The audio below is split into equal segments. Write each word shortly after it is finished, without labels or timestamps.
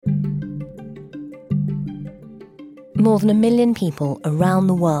More than 1 million people around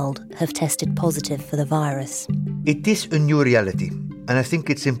the world have tested positive for the virus. It is a new reality, and I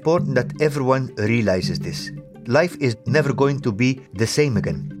think it's important that everyone realizes this. Life is never going to be the same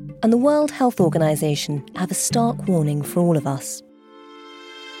again. And the World Health Organization have a stark warning for all of us.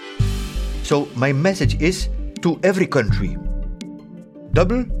 So my message is to every country: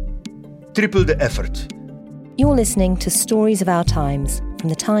 double, triple the effort. You're listening to Stories of Our Times from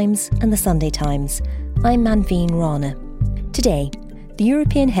The Times and The Sunday Times. I'm Manveen Rana. Today, the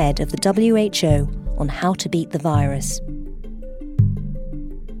European head of the WHO on how to beat the virus.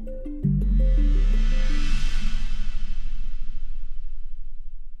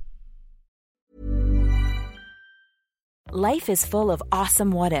 Life is full of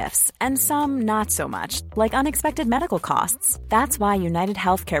awesome what-ifs, and some not so much, like unexpected medical costs. That's why United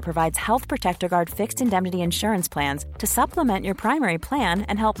Healthcare provides Health Protector Guard fixed indemnity insurance plans to supplement your primary plan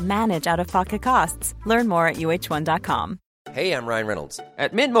and help manage out-of-pocket costs. Learn more at uh1.com. Hey, I'm Ryan Reynolds.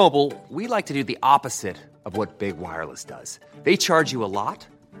 At Mint Mobile, we like to do the opposite of what Big Wireless does. They charge you a lot,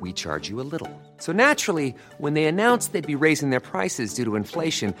 we charge you a little. So naturally, when they announced they'd be raising their prices due to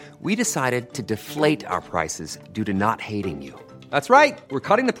inflation, we decided to deflate our prices due to not hating you. That's right. We're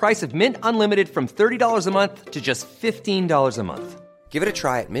cutting the price of Mint Unlimited from $30 a month to just $15 a month. Give it a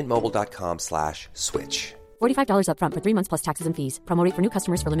try at mintmobile.com/switch. $45 up front for 3 months plus taxes and fees. Promo rate for new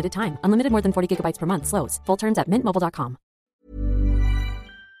customers for limited time. Unlimited more than 40 gigabytes per month. Slows full terms at mintmobile.com.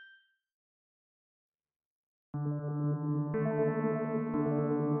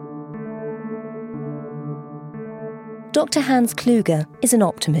 Dr. Hans Kluge is an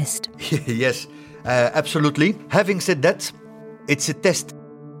optimist. Yes, absolutely. Having said that, it's a test.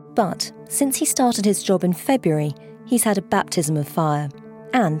 But since he started his job in February, he's had a baptism of fire.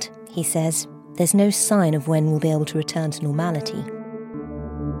 And, he says, there's no sign of when we'll be able to return to normality.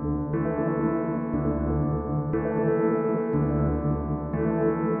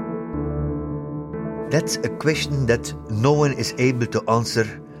 That's a question that no one is able to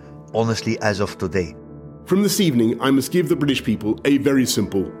answer honestly as of today. From this evening, I must give the British people a very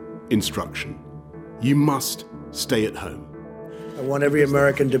simple instruction. You must stay at home. I want every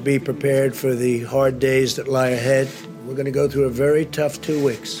American to be prepared for the hard days that lie ahead. We're going to go through a very tough 2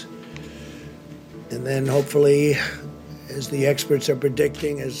 weeks. And then hopefully, as the experts are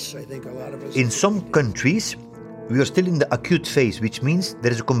predicting, as I think a lot of us... In some countries, we are still in the acute phase, which means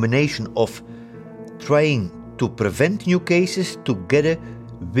there is a combination of trying to prevent new cases together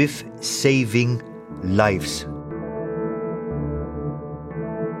with saving lives.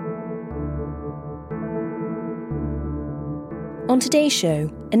 On today's show,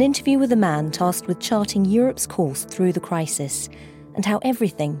 an interview with a man tasked with charting Europe's course through the crisis and how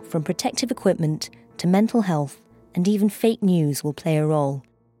everything from protective equipment to mental health and even fake news will play a role.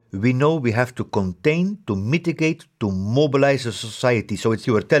 We know we have to contain, to mitigate, to mobilize a society. So it's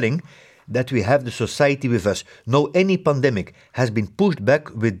you are telling that we have the society with us. No, any pandemic has been pushed back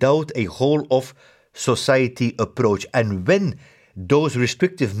without a whole of society approach. And when those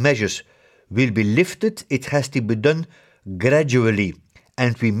restrictive measures will be lifted, it has to be done gradually.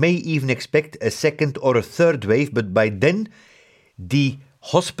 And we may even expect a second or a third wave, but by then the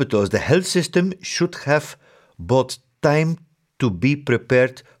hospitals, the health system should have bought time to be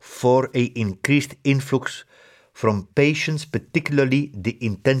prepared for an increased influx from patients, particularly the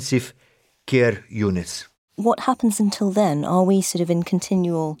intensive care units. What happens until then? Are we sort of in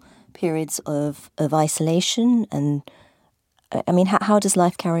continual periods of isolation? And I mean, how does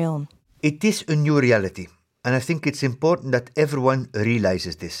life carry on? It is a new reality. And I think it's important that everyone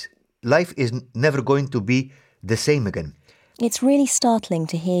realizes this. Life is never going to be the same again. It's really startling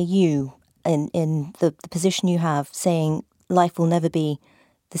to hear you in the position you have saying life will never be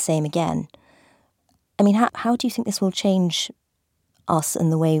the same again. I mean, how do you think this will change us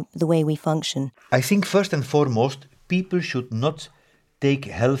and the way we function? I think first and foremost, people should not take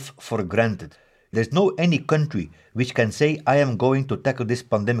health for granted. There's no any country which can say, I am going to tackle this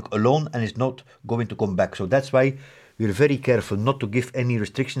pandemic alone and it's not going to come back. So that's why we're very careful not to give any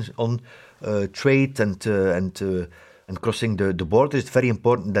restrictions on trade and crossing the border. It's very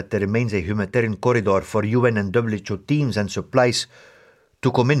important that there remains a humanitarian corridor for UN and WHO teams and supplies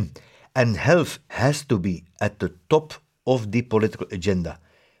to come in. And health has to be at the top of the political agenda.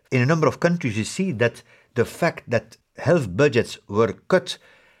 In a number of countries, you see that the fact that health budgets were cut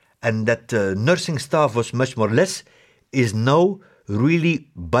and that nursing staff was much more less is now really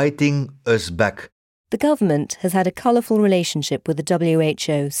biting us back. The government has had a colourful relationship with the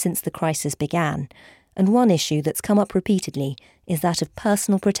WHO since the crisis began, and one issue that's come up repeatedly is that of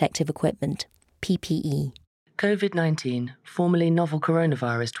personal protective equipment, PPE. COVID-19, formerly novel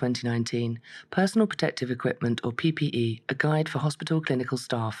coronavirus 2019, personal protective equipment or PPE, a guide for hospital clinical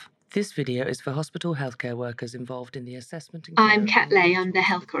staff. This video is for hospital healthcare workers involved in the assessment and care. I'm Kat Lay, I'm the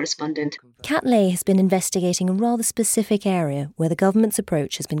health correspondent. Kat Lay has been investigating a rather specific area where the government's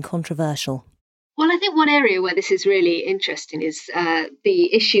approach has been controversial. Well, I think one area where this is really interesting is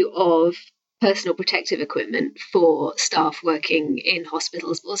the issue of personal protective equipment for staff working in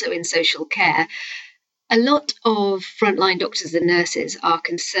hospitals, but also in social care. A lot of frontline doctors and nurses are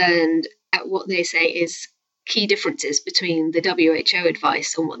concerned at what they say is key differences between the WHO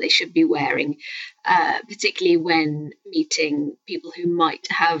advice on what they should be wearing, particularly when meeting people who might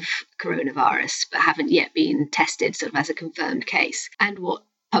have coronavirus but haven't yet been tested sort of as a confirmed case, and what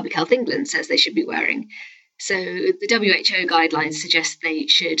Public Health England says they should be wearing. So the WHO guidelines suggest they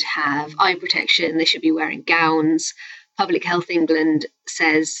should have eye protection, they should be wearing gowns. Public Health England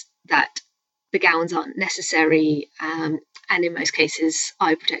says that the gowns aren't necessary, and in most cases,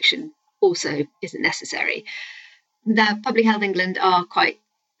 eye protection also isn't necessary. The Public Health England are quite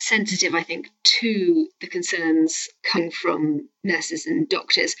sensitive, I think, to the concerns coming from nurses and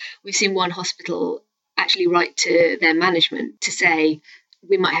doctors. We've seen one hospital actually write to their management to say,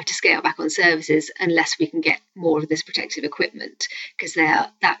 we might have to scale back on services unless we can get more of this protective equipment, because they're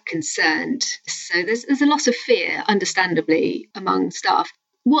that concerned. So there's a lot of fear, understandably, among staff.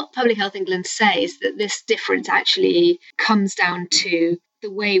 What Public Health England say is that this difference actually comes down to the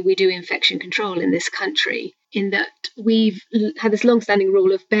way we do infection control in this country, in that we've had this long-standing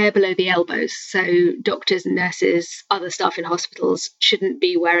rule of bare below the elbows. So doctors and nurses, other staff in hospitals shouldn't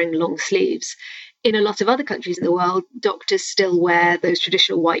be wearing long sleeves. In a lot of other countries in the world, doctors still wear those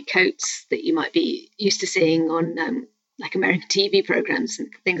traditional white coats that you might be used to seeing on like American TV programs and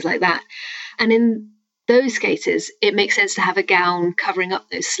things like that. And in those cases, it makes sense to have a gown covering up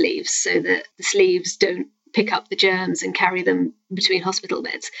those sleeves so that the sleeves don't pick up the germs and carry them between hospital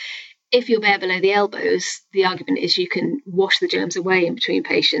beds. If you're bare below the elbows, the argument is you can wash the germs away in between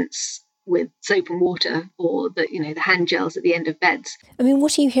patients with soap and water, or the hand gels at the end of beds. I mean,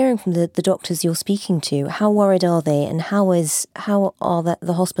 what are you hearing from the doctors you're speaking to? How worried are they, and how are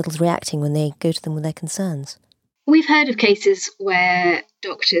the hospitals reacting when they go to them with their concerns? We've heard of cases where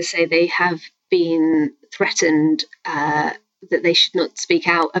doctors say they have been threatened that they should not speak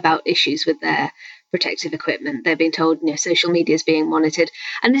out about issues with their protective equipment. They're being told, social media is being monitored.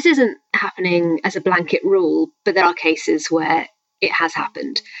 And this isn't happening as a blanket rule, but there are cases where it has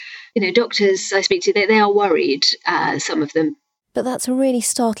happened. Doctors I speak to, they are worried, some of them. But that's a really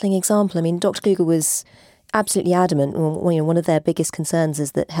startling example. I mean, Dr. Google was absolutely adamant. One of their biggest concerns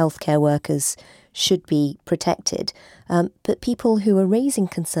is that healthcare workers should be protected. But people who are raising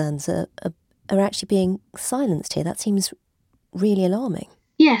concerns are actually being silenced here. That seems really alarming.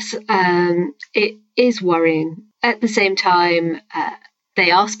 Yes, it is worrying. At the same time, they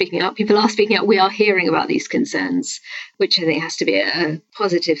are speaking up. People are speaking up. We are hearing about these concerns, which I think has to be a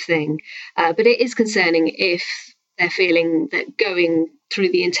positive thing. But it is concerning if they're feeling that going through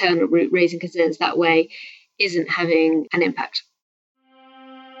the internal route, raising concerns that way, isn't having an impact.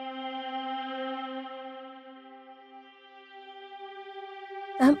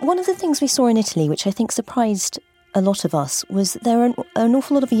 One of the things we saw in Italy, which I think surprised a lot of us, was there are an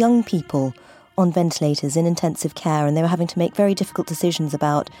awful lot of young people on ventilators in intensive care, and they were having to make very difficult decisions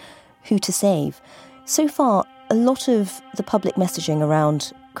about who to save. So far, a lot of the public messaging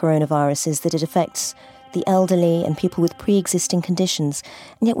around coronavirus is that it affects the elderly and people with pre-existing conditions,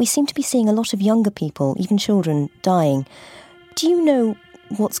 and yet we seem to be seeing a lot of younger people, even children, dying. Do you know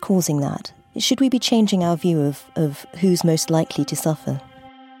what's causing that? Should we be changing our view of who's most likely to suffer?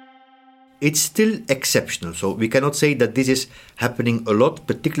 It's still exceptional, so we cannot say that this is happening a lot,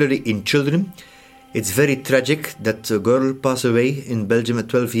 particularly in children. It's very tragic that a girl passed away in Belgium at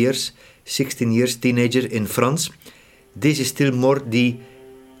 12 years, 16 years, teenager in France. This is still more the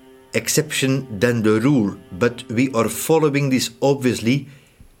exception than the rule, but we are following this obviously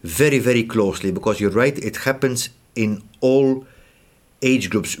very, very closely, because you're right, it happens in all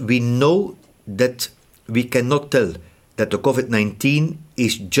age groups. We know that we cannot tell that the COVID-19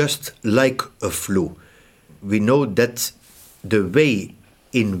 is just like a flu. We know that the way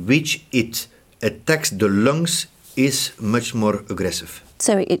in which it attacks the lungs is much more aggressive.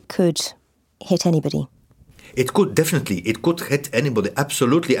 So it could hit anybody? It could, definitely. It could hit anybody,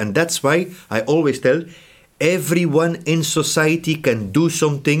 absolutely. And that's why I always tell everyone in society can do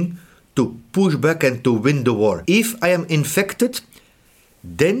something to push back and to win the war. If I am infected,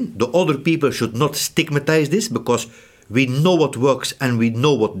 then the other people should not stigmatize this, because we know what works and we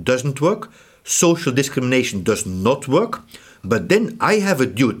know what doesn't work. Social discrimination does not work. But then I have a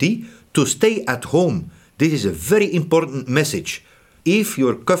duty to stay at home. This is a very important message. If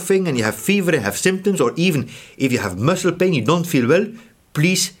you're coughing and you have fever and have symptoms, or even if you have muscle pain, you don't feel well,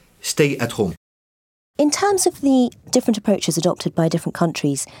 please stay at home. In terms of the different approaches adopted by different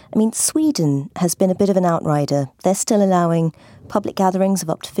countries, I mean, Sweden has been a bit of an outrider. They're still allowing public gatherings of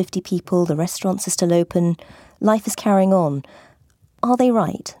up to 50 people, the restaurants are still open, life is carrying on. Are they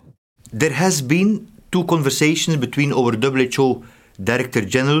right? There has been 2 conversations between our WHO Director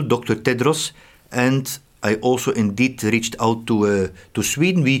General, Dr. Tedros, and I also indeed reached out to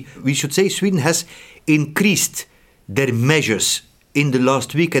Sweden. We should say Sweden has increased their measures in the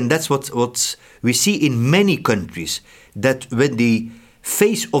last week, and that's what we see in many countries, that when the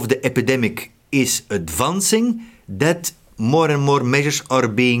phase of the epidemic is advancing, that more and more measures are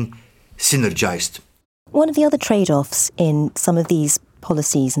being synergized. One of the other trade-offs in some of these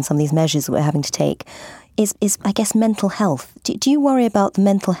policies and some of these measures that we're having to take is I guess, mental health. Do you worry about the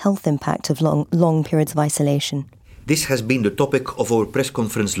mental health impact of long periods of isolation? This has been the topic of our press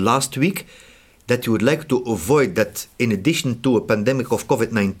conference last week, that you would like to avoid that in addition to a pandemic of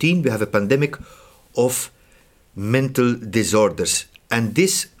COVID-19, we have a pandemic of mental disorders. And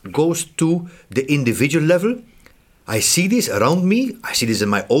this goes to the individual level. I see this around me. I see this in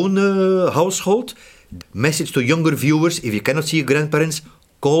my own household. Message to younger viewers: if you cannot see your grandparents,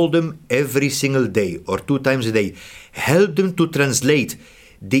 call them every single day or 2 times a day. Help them to translate.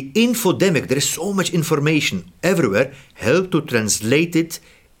 The infodemic, there is so much information everywhere. Help to translate it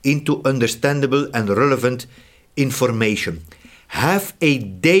into understandable and relevant information. Have a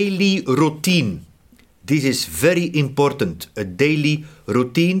daily routine. This is very important, a daily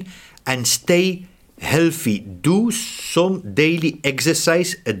routine, and stay healthy. Do some daily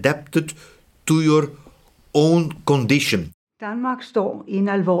exercise adapted to your own condition. Danmark står i en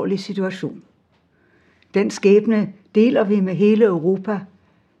alvorlig situation. Den skæbne deler vi med hele Europa,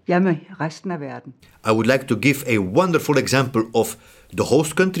 ja med resten af verden. I would like to give a wonderful example of the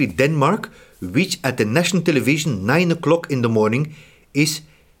host country, Denmark, which at the national television, 9 o'clock in the morning, is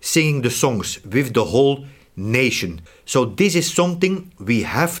singing the songs with the whole nation. So this is something we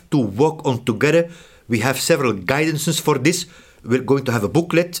have to work on together. We have several guidances for this. We're going to have a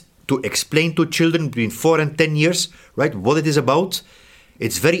booklet to explain to children between 4 and 10 years, right, what it is about.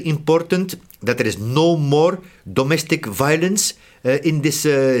 It's very important that there is no more domestic violence in these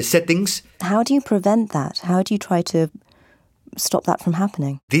settings. How do you prevent that? How do you try to stop that from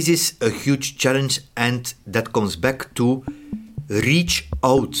happening? This is a huge challenge, and that comes back to reach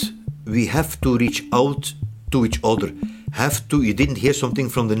out. We have to reach out to each other. You didn't hear something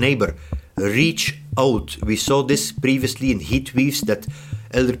from the neighbor. Reach out. We saw this previously in heat waves, that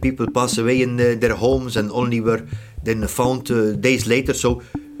elder people pass away in their homes and only were then found days later. So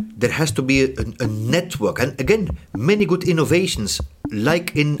there has to be a network. And again, many good innovations,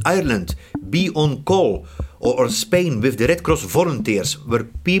 like in Ireland, Be On Call, or Spain with the Red Cross volunteers, where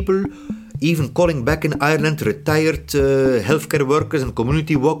people even calling back in Ireland retired healthcare workers and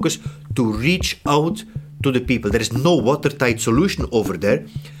community workers to reach out to the people. There is no watertight solution over there.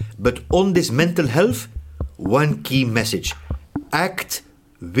 But on this mental health, one key message: act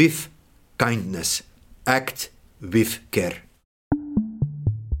with kindness, act with care.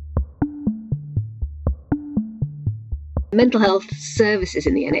 Mental health services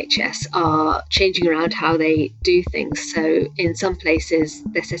in the NHS are changing around how they do things. So in some places,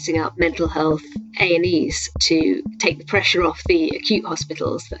 they're setting up mental health A&Es to take the pressure off the acute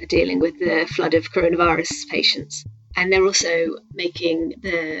hospitals that are dealing with the flood of coronavirus patients. And they're also making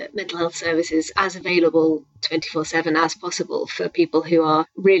the mental health services as available 24/7 as possible for people who are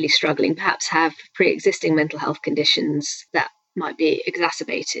really struggling, perhaps have pre-existing mental health conditions that might be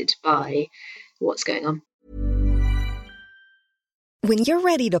exacerbated by what's going on. When you're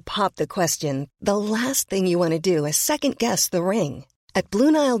ready to pop the question, the last thing you want to do is second-guess the ring. At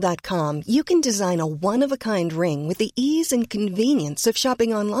BlueNile.com, you can design a one-of-a-kind ring with the ease and convenience of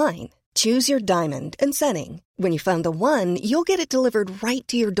shopping online. Choose your diamond and setting. When you find the one, you'll get it delivered right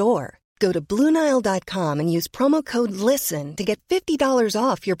to your door. Go to BlueNile.com and use promo code LISTEN to get $50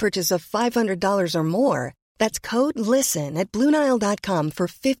 off your purchase of $500 or more. That's code LISTEN at BlueNile.com for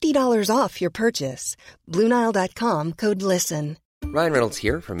 $50 off your purchase. BlueNile.com, code LISTEN. Ryan Reynolds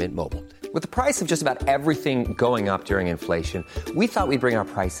here from Mint Mobile. With the price of just about everything going up during inflation, we thought we'd bring our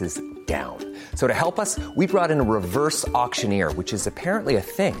prices down. So to help us, we brought in a reverse auctioneer, which is apparently a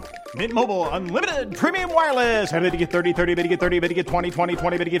thing. Mint Mobile Unlimited Premium Wireless. How to get 30, 30, bit to get 30, bit to get 20, 20,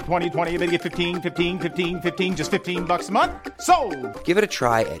 20, bit to get 20, 20, bit to get 15, 15, 15, 15, just $15 a month? Sold! Give it a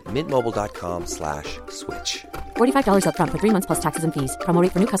try at mintmobile.com/switch. $45 up front for 3 months plus taxes and fees. Promo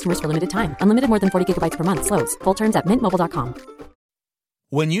rate for new customers for limited time. Unlimited more than 40 gigabytes per month slows. Full terms at mintmobile.com.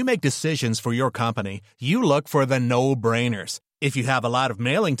 When you make decisions for your company, you look for the no-brainers. If you have a lot of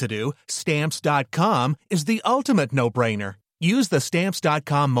mailing to do, Stamps.com is the ultimate no-brainer. Use the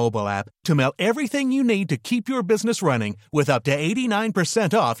Stamps.com mobile app to mail everything you need to keep your business running with up to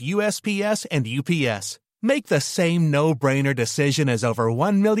 89% off USPS and UPS. Make the same no-brainer decision as over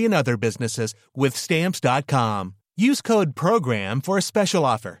 1 million other businesses with Stamps.com. Use code PROGRAM for a special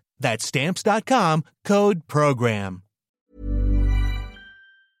offer. That's Stamps.com, code PROGRAM.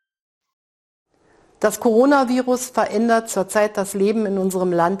 Das Coronavirus verändert zurzeit das Leben in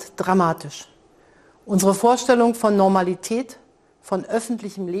unserem Land dramatisch. Unsere Vorstellung von Normalität, von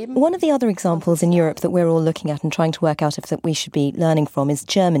öffentlichem Leben. One of the other examples in Europe that we're all looking at and trying to work out if that we should be learning from is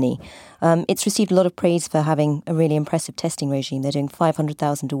Germany. It's received a lot of praise for having a really impressive testing regime. They're doing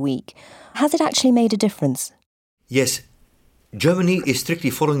 500,000 a week. Has it actually made a difference? Yes. Germany is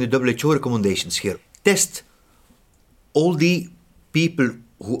strictly following the WHO recommendations here. Test all the people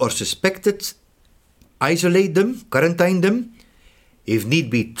who are suspected, isolate them, quarantine them, if need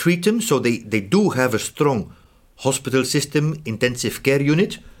be, treat them. So they do have a strong hospital system, intensive care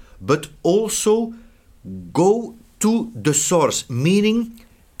unit, but also go to the source, meaning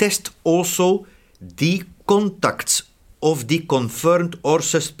test also the contacts of the confirmed or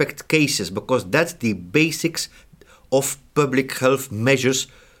suspect cases, because that's the basics of public health measures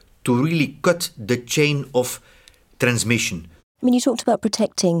to really cut the chain of transmission. I mean, you talked about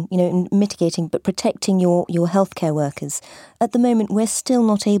protecting, and mitigating, but protecting your healthcare workers. At the moment, we're still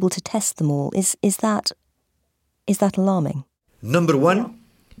not able to test them all. Is that alarming? Number one,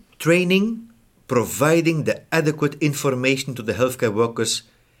 training, providing the adequate information to the healthcare workers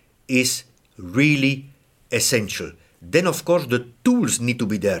is really essential. Then, of course, the tools need to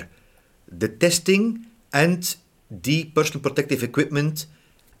be there. The testing and the personal protective equipment,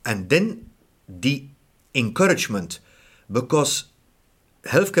 and then the encouragement. Because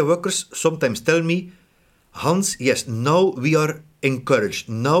healthcare workers sometimes tell me, Hans, yes, now we are encouraged.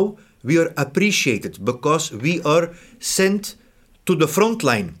 Now we are appreciated because we are sent to the front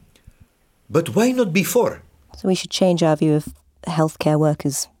line. But why not before? So we should change our view of healthcare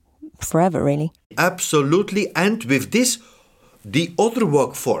workers forever, really. Absolutely. And with this, the other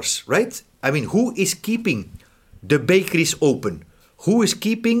workforce, right? I mean, who is keeping the bakeries open? Who is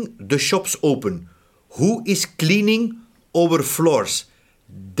keeping the shops open? Who is cleaning our floors?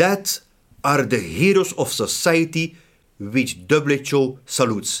 That are the heroes of society which WHO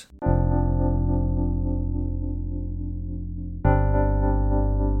salutes.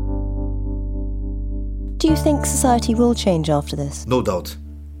 Do you think society will change after this? No doubt.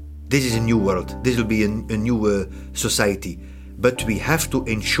 This is a new world. This will be a new society. But we have to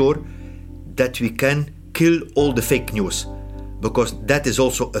ensure that we can kill all the fake news, because that is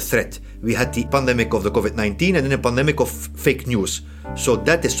also a threat. We had the pandemic of the COVID-19 and then a pandemic of fake news. So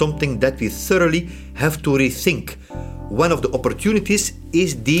that is something that we thoroughly have to rethink. One of the opportunities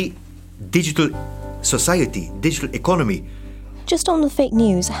is the digital society, digital economy. Just on the fake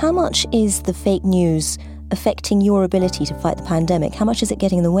news, how much is the fake news affecting your ability to fight the pandemic? How much is it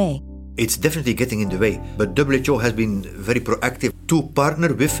getting in the way? It's definitely getting in the way. But WHO has been very proactive to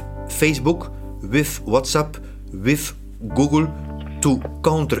partner with Facebook, with WhatsApp, with Google to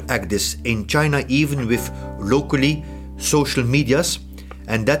counteract this. In China, even with locally social medias.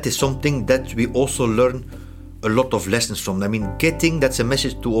 And that is something that we also learn a lot of lessons from. I mean, that's a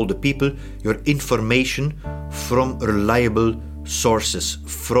message to all the people, your information from reliable sources,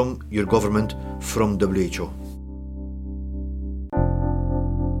 from your government, from WHO.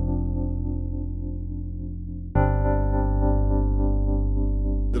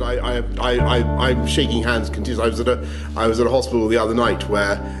 I'm shaking hands continuously. I was at a hospital the other night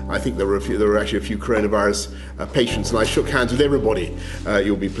where I think there were actually a few coronavirus patients, and I shook hands with everybody.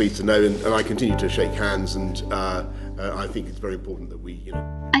 You'll be pleased to know, and I continue to shake hands. And I think it's very important that we,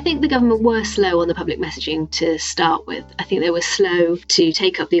 I think the government were slow on the public messaging to start with. I think they were slow to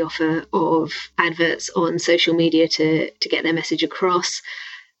take up the offer of adverts on social media to get their message across.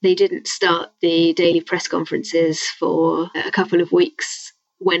 They didn't start the daily press conferences for a couple of weeks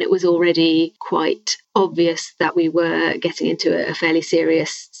when it was already quite obvious that we were getting into a fairly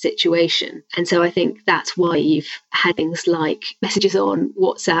serious situation. And so I think that's why you've had things like messages on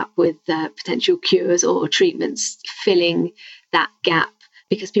WhatsApp with potential cures or treatments filling that gap,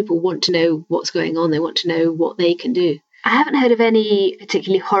 because people want to know what's going on. They want to know what they can do. I haven't heard of any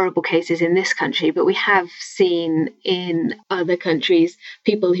particularly horrible cases in this country, but we have seen in other countries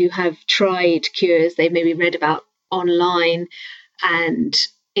people who have tried cures they've maybe read about online, and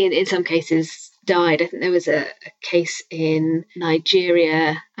in some cases died. I think there was a case in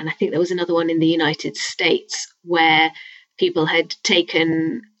Nigeria, and I think there was another one in the United States, where people had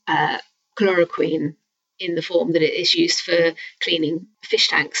taken chloroquine in the form that it is used for cleaning fish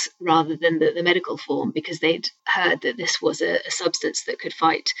tanks rather than the medical form, because they'd heard that this was a substance that could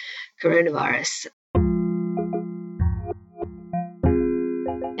fight coronavirus.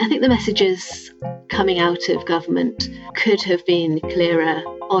 I think the messages coming out of government could have been clearer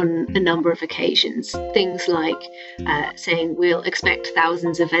on a number of occasions. Things like saying we'll expect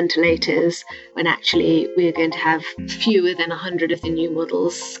thousands of ventilators when actually we're going to have fewer than 100 of the new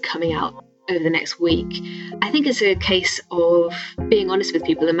models coming out over the next week. I think it's a case of being honest with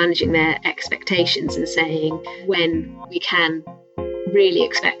people and managing their expectations and saying when we can really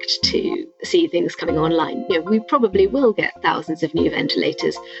expect to see things coming online. We probably will get thousands of new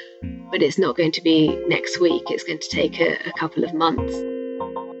ventilators, but it's not going to be next week. It's going to take a couple of months.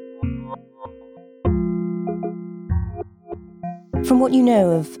 From what you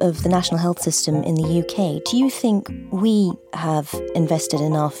know of the national health system in the UK, do you think we have invested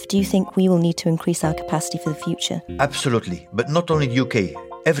enough? Do you think we will need to increase our capacity for the future? Absolutely, but not only the UK,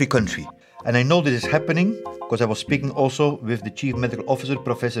 every country. And I know this is happening because I was speaking also with the Chief Medical Officer,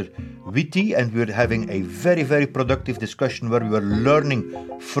 Professor Whitty, and we were having a very, very productive discussion where we were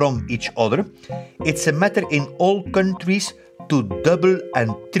learning from each other. It's a matter in all countries to double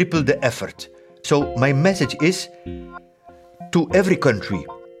and triple the effort. So my message is to every country,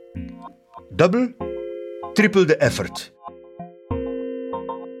 double, triple the effort.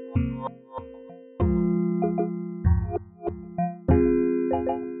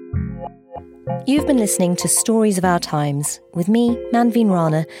 You've been listening to Stories of Our Times with me, Manveen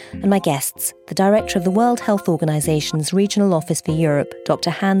Rana, and my guests, the Director of the World Health Organization's Regional Office for Europe, Dr.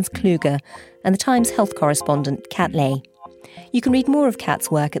 Hans Kluge, and the Times health correspondent, Kat Lay. You can read more of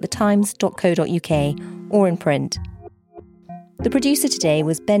Kat's work at thetimes.co.uk or in print. The producer today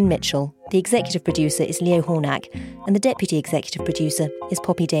was Ben Mitchell, the executive producer is Leo Hornack, and the deputy executive producer is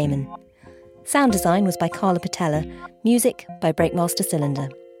Poppy Damon. Sound design was by Carla Patella, music by Breakmaster Cylinder.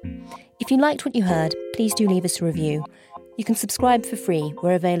 If you liked what you heard, please do leave us a review. You can subscribe for free.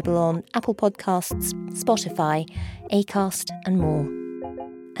 We're available on Apple Podcasts, Spotify, Acast, and more.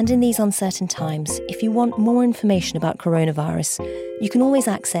 And in these uncertain times, if you want more information about coronavirus, you can always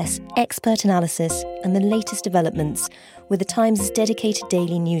access expert analysis and the latest developments with The Times' dedicated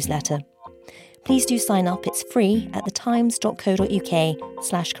daily newsletter. Please do sign up. It's free at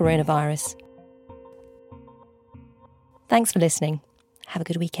thetimes.co.uk/coronavirus. Thanks for listening. Have a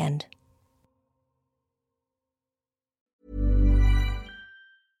good weekend.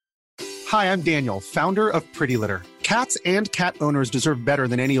 Hi, I'm Daniel, founder of Pretty Litter. Cats and cat owners deserve better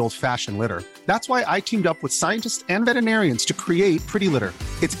than any old-fashioned litter. That's why I teamed up with scientists and veterinarians to create Pretty Litter.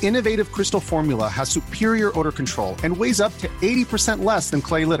 Its innovative crystal formula has superior odor control and weighs up to 80% less than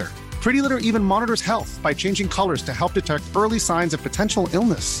clay litter. Pretty Litter even monitors health by changing colors to help detect early signs of potential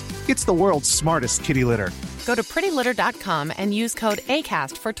illness. It's the world's smartest kitty litter. Go to prettylitter.com and use code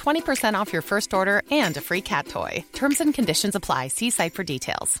ACAST for 20% off your first order and a free cat toy. Terms and conditions apply. See site for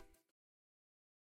details.